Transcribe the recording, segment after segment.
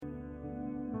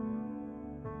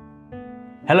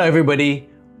Hello everybody,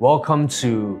 welcome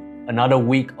to another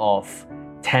week of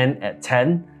 10 at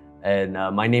 10 and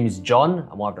my name is John.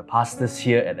 I'm one of the pastors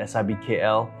here at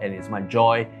SIBKL and it's my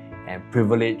joy and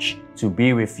privilege to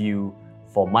be with you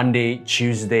for Monday,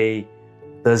 Tuesday,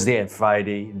 Thursday and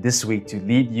Friday this week to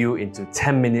lead you into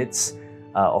 10 minutes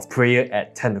of prayer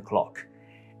at 10 o'clock.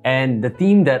 And the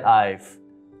theme that I've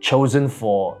chosen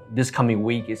for this coming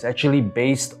week is actually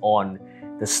based on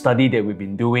the study that we've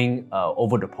been doing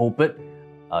over the pulpit,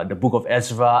 the book of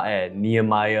Ezra and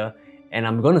Nehemiah. And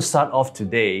I'm going to start off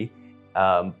today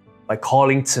by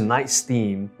calling tonight's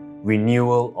theme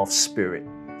Renewal of Spirit.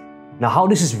 Now, how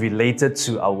this is related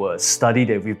to our study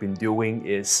that we've been doing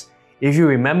is, if you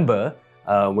remember,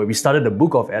 when we started the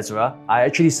book of Ezra, I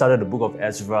actually started the book of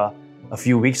Ezra a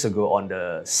few weeks ago on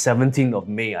the 17th of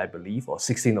May, I believe, or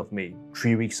 16th of May,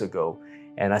 3 weeks ago.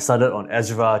 And I started on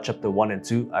Ezra chapter 1 and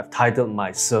 2. I've titled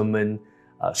my sermon,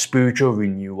 Spiritual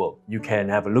Renewal. You can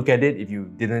have a look at it if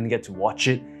you didn't get to watch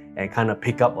it and kind of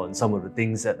pick up on some of the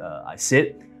things that I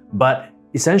said. But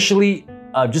essentially,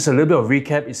 just a little bit of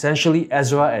recap, essentially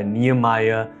Ezra and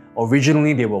Nehemiah,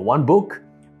 originally they were one book,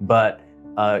 but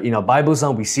in our Bibles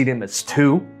now we see them as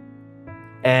two.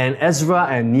 And Ezra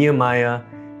and Nehemiah,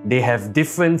 they have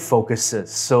different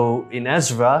focuses. So in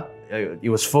Ezra, it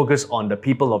was focused on the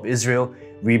people of Israel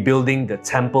rebuilding the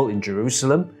temple in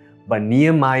Jerusalem, but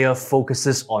Nehemiah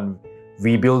focuses on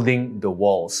rebuilding the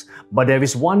walls. But there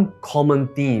is one common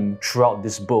theme throughout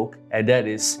this book, and that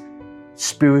is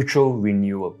spiritual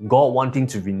renewal. God wanting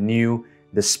to renew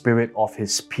the spirit of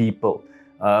His people.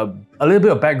 A little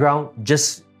bit of background,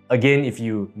 just again, if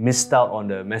you missed out on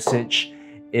the message,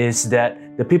 is that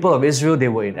the people of Israel, they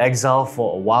were in exile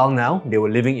for a while now. They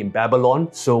were living in Babylon.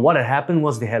 So what had happened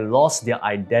was they had lost their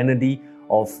identity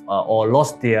of, or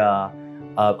lost their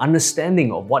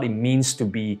understanding of what it means to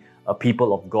be a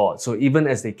people of God. So even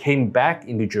as they came back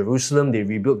into Jerusalem, they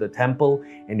rebuilt the temple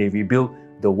and they rebuilt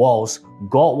the walls.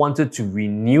 God wanted to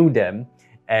renew them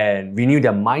and renew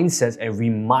their mindsets and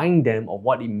remind them of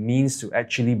what it means to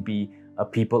actually be a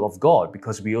people of God.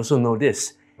 Because we also know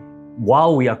this,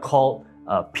 while we are called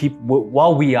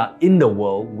while we are in the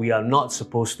world, we are not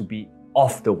supposed to be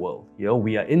of the world. You know,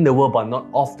 we are in the world but not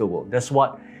of the world. That's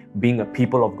what being a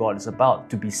people of God is about,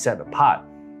 to be set apart.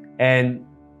 And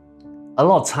a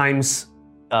lot of times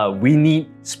we need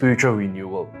spiritual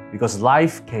renewal because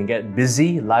life can get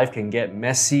busy, life can get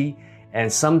messy,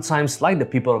 and sometimes, like the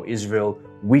people of Israel,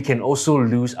 we can also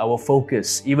lose our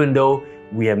focus, even though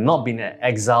we have not been in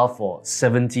exile for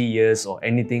 70 years or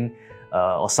anything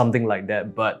or something like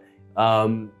that. But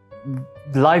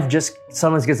life just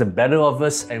sometimes gets the better of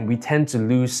us and we tend to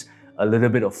lose a little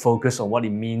bit of focus on what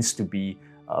it means to be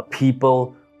a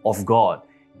people of God.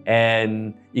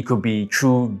 And it could be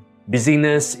through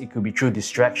busyness, it could be through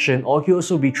distraction, or it could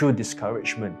also be through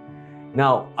discouragement.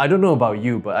 Now, I don't know about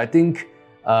you, but I think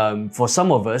for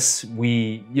some of us,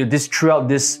 throughout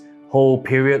this whole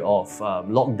period of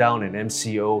lockdown and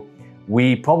MCO,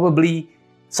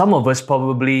 some of us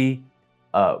probably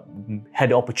had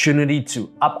the opportunity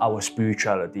to up our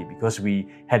spirituality because we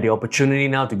had the opportunity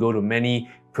now to go to many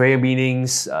prayer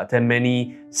meetings, attend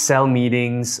many cell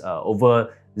meetings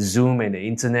over Zoom and the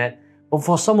internet. But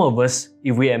for some of us,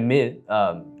 if we admit,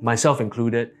 myself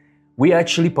included, we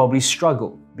actually probably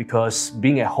struggle because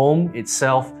being at home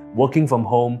itself, working from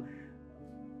home,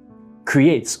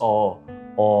 creates or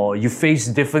you face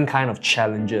different kind of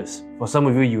challenges. For some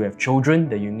of you, you have children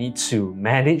that you need to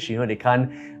manage. You know, they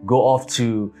can't go off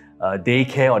to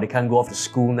daycare or they can't go off to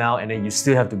school now, and then you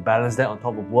still have to balance that on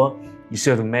top of work. You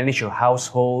still have to manage your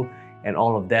household and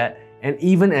all of that. And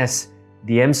even as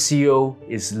the MCO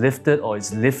is lifted or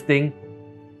is lifting,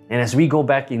 and as we go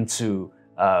back into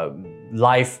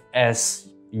life as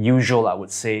usual, I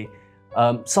would say,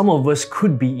 some of us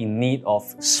could be in need of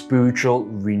spiritual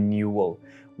renewal,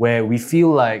 where we feel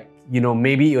like,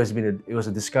 maybe it was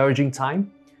a discouraging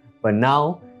time, but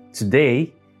now,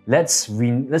 today, let's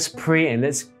pray and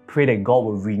let's pray that God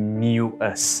will renew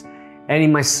us. And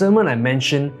in my sermon, I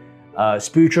mentioned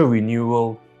spiritual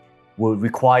renewal will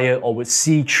require or would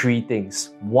see three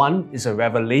things. One is a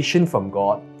revelation from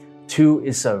God. Two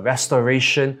is a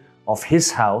restoration of His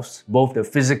house, both the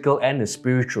physical and the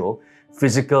spiritual.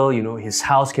 Physical, His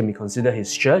house can be considered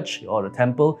His church or the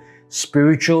temple.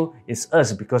 Spiritual is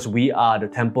us because we are the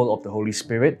temple of the Holy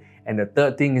Spirit. And the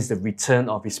third thing is the return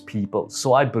of His people.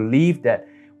 So I believe that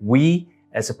we,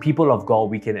 as a people of God,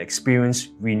 we can experience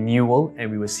renewal and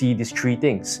we will see these three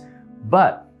things.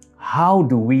 But how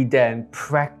do we then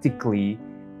practically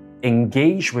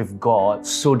engage with God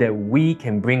so that we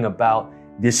can bring about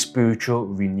this spiritual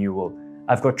renewal?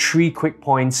 I've got 3 quick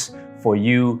points for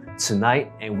you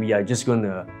tonight, and we are just going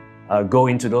to go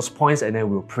into those points, and then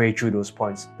we'll pray through those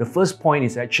points. The first point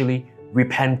is actually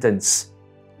repentance.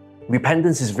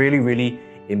 Repentance is really, really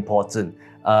important.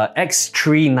 Acts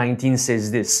 3:19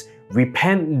 says this: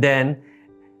 "Repent then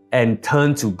and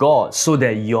turn to God so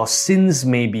that your sins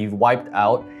may be wiped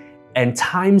out and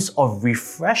times of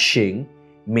refreshing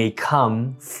may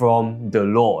come from the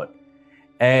Lord."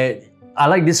 And I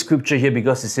like this scripture here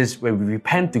because it says when we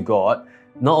repent to God,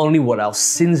 not only will our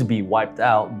sins be wiped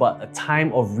out, but a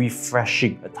time of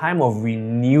refreshing, a time of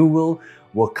renewal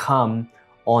will come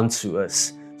onto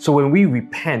us. So when we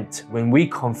repent, when we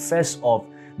confess of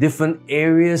different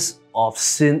areas of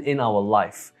sin in our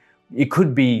life, it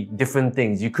could be different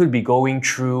things. You could be going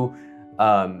through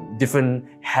different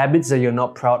habits that you're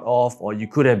not proud of, or you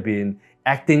could have been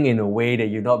acting in a way that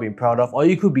you're not being proud of, or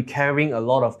you could be carrying a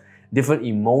lot of different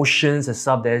emotions and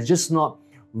stuff that is just not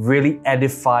really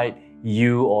edified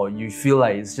you, or you feel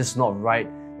like it's just not right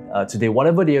today.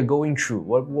 Whatever they are going through,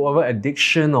 whatever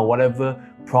addiction or whatever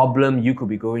problem you could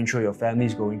be going through, your family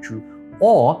is going through,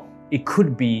 or it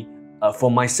could be,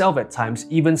 for myself at times,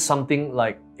 even something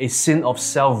like a sin of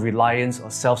self-reliance or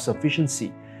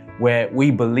self-sufficiency, where we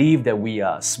believe that we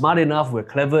are smart enough, we're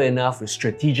clever enough, we're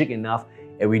strategic enough,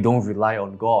 and we don't rely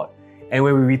on God. And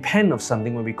when we repent of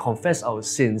something, when we confess our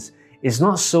sins, it's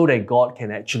not so that God can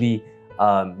actually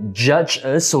judge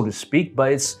us, so to speak,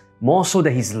 but it's more so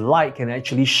that His light can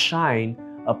actually shine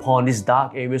upon these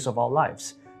dark areas of our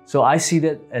lives. So I see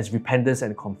that as repentance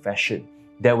and confession.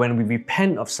 That when we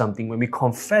repent of something, when we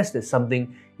confess that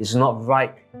something is not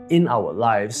right in our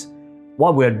lives,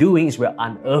 what we're doing is we're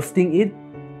unearthing it,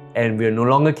 and we're no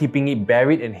longer keeping it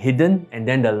buried and hidden, and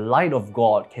then the light of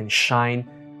God can shine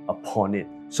upon it.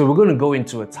 So we're going to go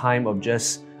into a time of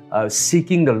just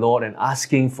seeking the Lord and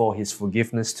asking for His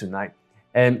forgiveness tonight.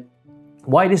 And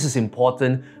why this is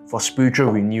important for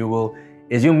spiritual renewal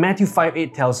is, Matthew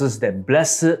 5:8 tells us that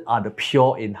blessed are the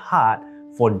pure in heart,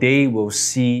 for they will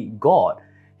see God.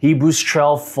 Hebrews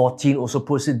 12:14 also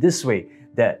puts it this way,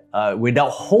 that without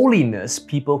holiness,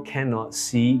 people cannot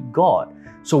see God.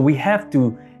 So we have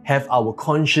to have our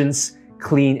conscience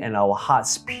clean and our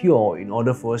hearts pure in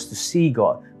order for us to see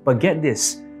God. But get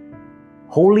this,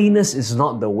 holiness is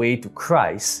not the way to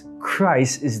Christ.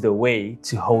 Christ is the way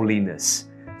to holiness.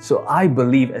 So I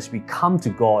believe as we come to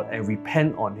God and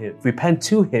repent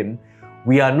to Him,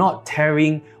 we are not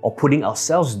tearing or putting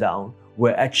ourselves down.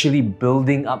 We're actually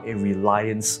building up a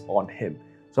reliance on Him.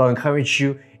 So I encourage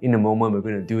you, in a moment we're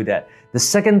going to do that. The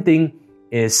second thing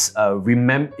is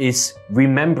remembrance.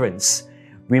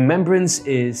 Remembrance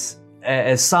is,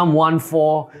 as Psalm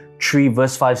 143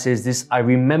 verse 5 says this: "I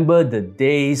remember the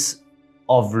days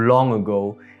of long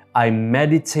ago. I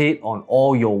meditate on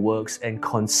all your works and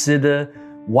consider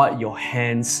what your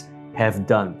hands have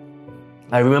done."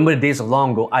 I remember the days of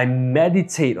long ago. I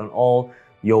meditate on all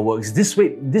your works.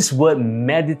 This word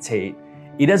meditate,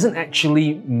 it doesn't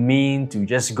actually mean to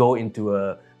just go into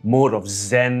a mode of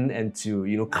Zen and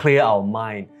to clear our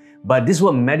mind. But this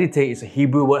word meditate is a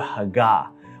Hebrew word hagah,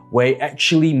 where it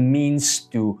actually means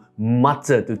to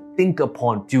mutter, to think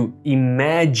upon, to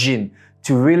imagine,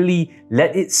 to really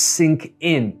let it sink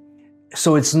in.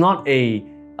 So it's not a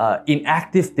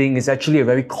inactive thing, it's actually a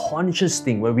very conscious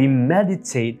thing where we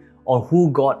meditate on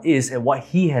who God is and what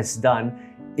He has done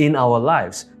in our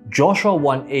lives. Joshua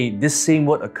 1:8, this same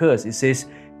word occurs. It says,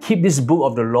 "Keep this book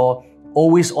of the law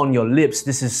always on your lips."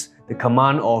 This is the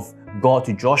command of God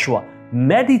to Joshua.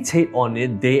 "Meditate on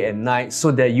it day and night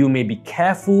so that you may be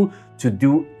careful to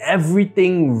do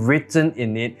everything written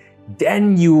in it.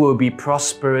 Then you will be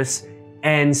prosperous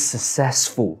and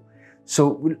successful."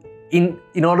 So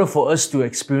in order for us to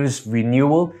experience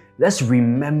renewal, let's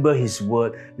remember His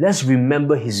word. Let's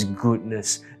remember His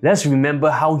goodness. Let's remember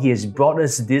how He has brought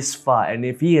us this far. And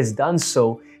if He has done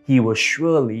so, He will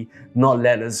surely not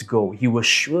let us go. He will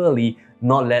surely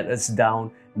not let us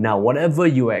down. Now, whatever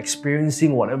you are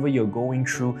experiencing, whatever you're going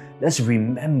through, let's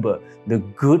remember the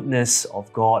goodness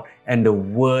of God and the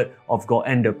word of God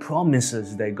and the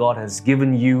promises that God has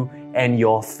given you and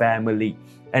your family.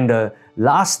 And the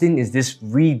last thing is this: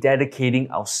 rededicating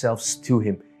ourselves to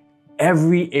Him.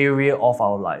 Every area of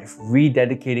our life,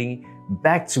 rededicating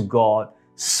back to God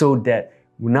so that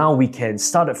now we can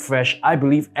start afresh. I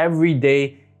believe every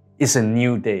day is a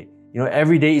new day.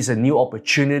 Every day is a new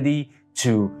opportunity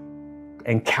to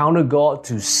encounter God,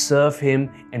 to serve Him,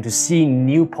 and to see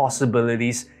new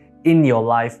possibilities in your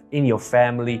life, in your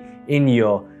family, in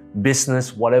your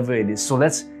business, whatever it is. So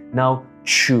let's now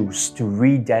choose to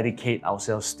rededicate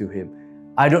ourselves to Him.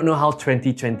 I don't know how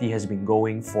 2020 has been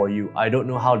going for you. I don't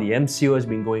know how the MCO has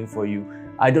been going for you.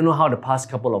 I don't know how the past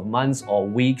couple of months or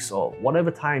weeks or whatever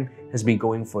time has been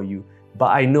going for you, but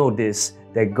I know this,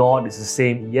 that God is the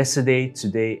same yesterday,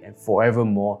 today, and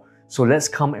forevermore. So let's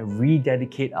come and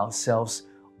rededicate ourselves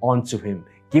onto Him.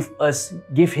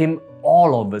 Give Him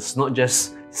all of us, not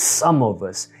just some of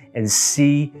us, and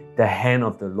see the hand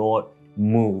of the Lord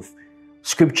move.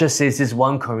 Scripture says this,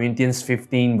 1 Corinthians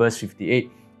 15 verse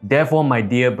 58, "Therefore, my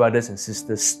dear brothers and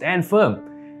sisters, stand firm.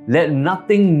 Let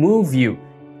nothing move you.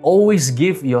 Always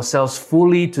give yourselves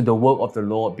fully to the work of the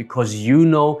Lord, because you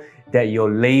know that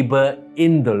your labor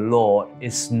in the Lord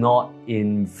is not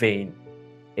in vain."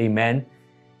 Amen.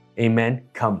 Amen.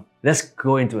 Come, let's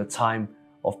go into a time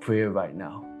of prayer right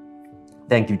now.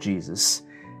 Thank you, Jesus.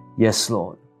 Yes,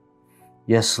 Lord.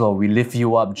 Yes, Lord, we lift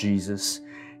you up, Jesus.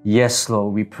 Yes,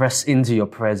 Lord, we press into your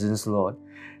presence, Lord.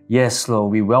 Yes,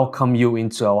 Lord, we welcome you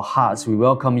into our hearts. We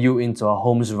welcome you into our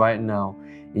homes right now,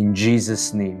 in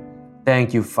Jesus' name.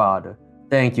 Thank you, Father.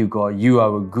 Thank you, God. You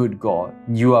are a good God.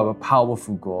 You are a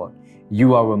powerful God.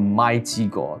 You are a mighty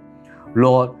God.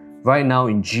 Lord, right now,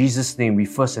 in Jesus' name, we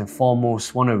first and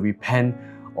foremost want to repent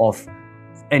of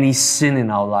any sin in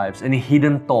our lives, any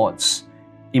hidden thoughts,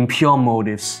 impure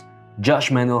motives,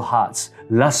 judgmental hearts,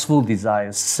 lustful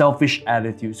desires, selfish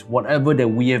attitudes, whatever that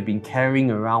we have been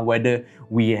carrying around, whether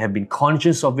we have been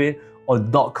conscious of it or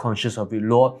not conscious of it.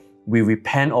 Lord, we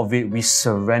repent of it. We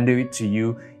surrender it to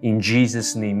you in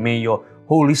Jesus' name. May your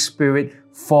Holy Spirit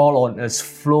fall on us,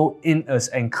 flow in us,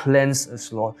 and cleanse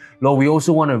us, Lord. Lord, we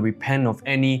also want to repent of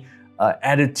any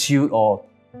attitude or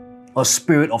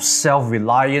spirit of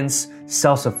self-reliance,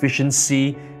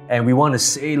 self-sufficiency. And we want to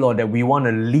say, Lord, that we want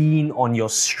to lean on your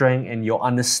strength and your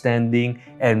understanding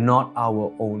and not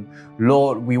our own.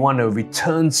 Lord, we want to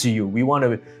return to you. We want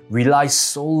to rely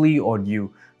solely on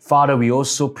you. Father, we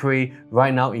also pray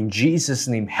right now in Jesus'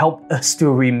 name, help us to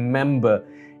remember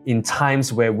in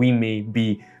times where we may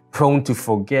be prone to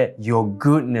forget your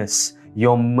goodness,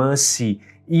 your mercy,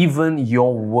 even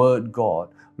your word, God.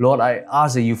 Lord, I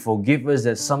ask that you forgive us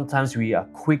that sometimes we are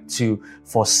quick to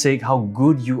forsake how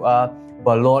good you are.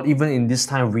 But Lord, even in this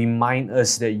time, remind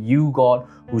us that you, God,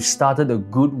 who started a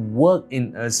good work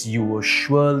in us, you will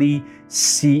surely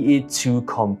see it to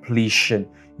completion.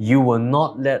 You will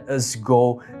not let us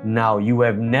go now. You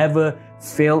have never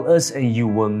failed us and you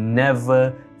will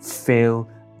never fail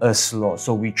us, Lord.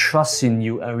 So we trust in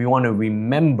you and we want to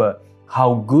remember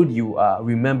how good you are.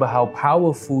 Remember how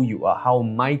powerful you are, how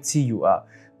mighty you are,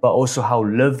 but also how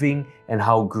loving and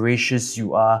how gracious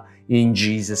you are in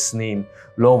Jesus' name.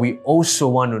 Lord, we also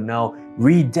want to now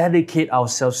rededicate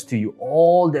ourselves to you.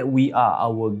 All that we are,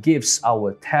 our gifts,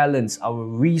 our talents, our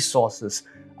resources,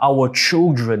 our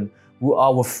children,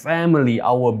 our family,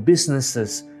 our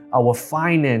businesses, our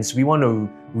finance. We want to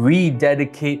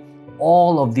rededicate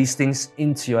all of these things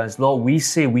into your hands. Lord, we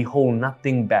say we hold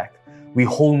nothing back. We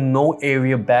hold no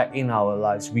area back in our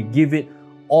lives. We give it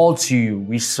all to you.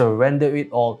 We surrender it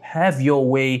all. Have your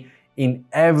way in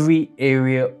every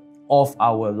area of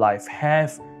our life.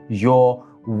 Have your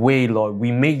way, Lord.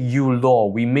 We make you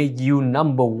Lord. We make you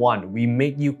number one. We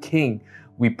make you King.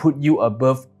 We put you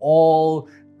above all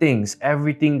things,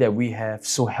 everything that we have.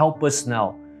 So help us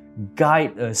now.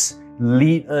 Guide us.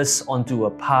 Lead us onto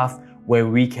a path where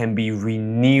we can be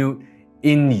renewed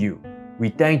in you. We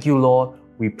thank you, Lord.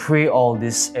 We pray all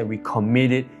this and we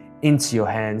commit it into your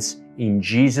hands. In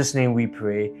Jesus' name we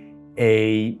pray.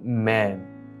 Amen.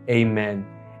 Amen.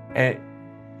 And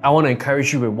I want to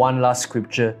encourage you with one last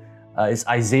scripture. It's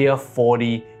Isaiah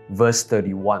 40 verse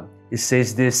 31. It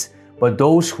says this, "But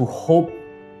those who hope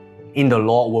in the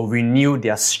Lord will renew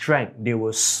their strength. They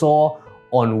will soar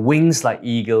on wings like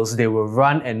eagles. They will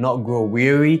run and not grow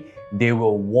weary. They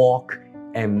will walk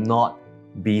and not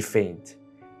be faint."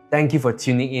 Thank you for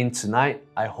tuning in tonight.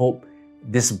 I hope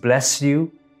this blessed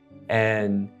you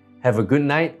and have a good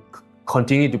night.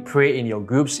 Continue to pray in your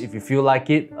groups. If you feel like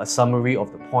it, a summary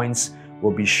of the points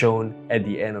will be shown at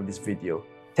the end of this video.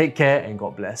 Take care and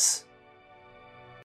God bless.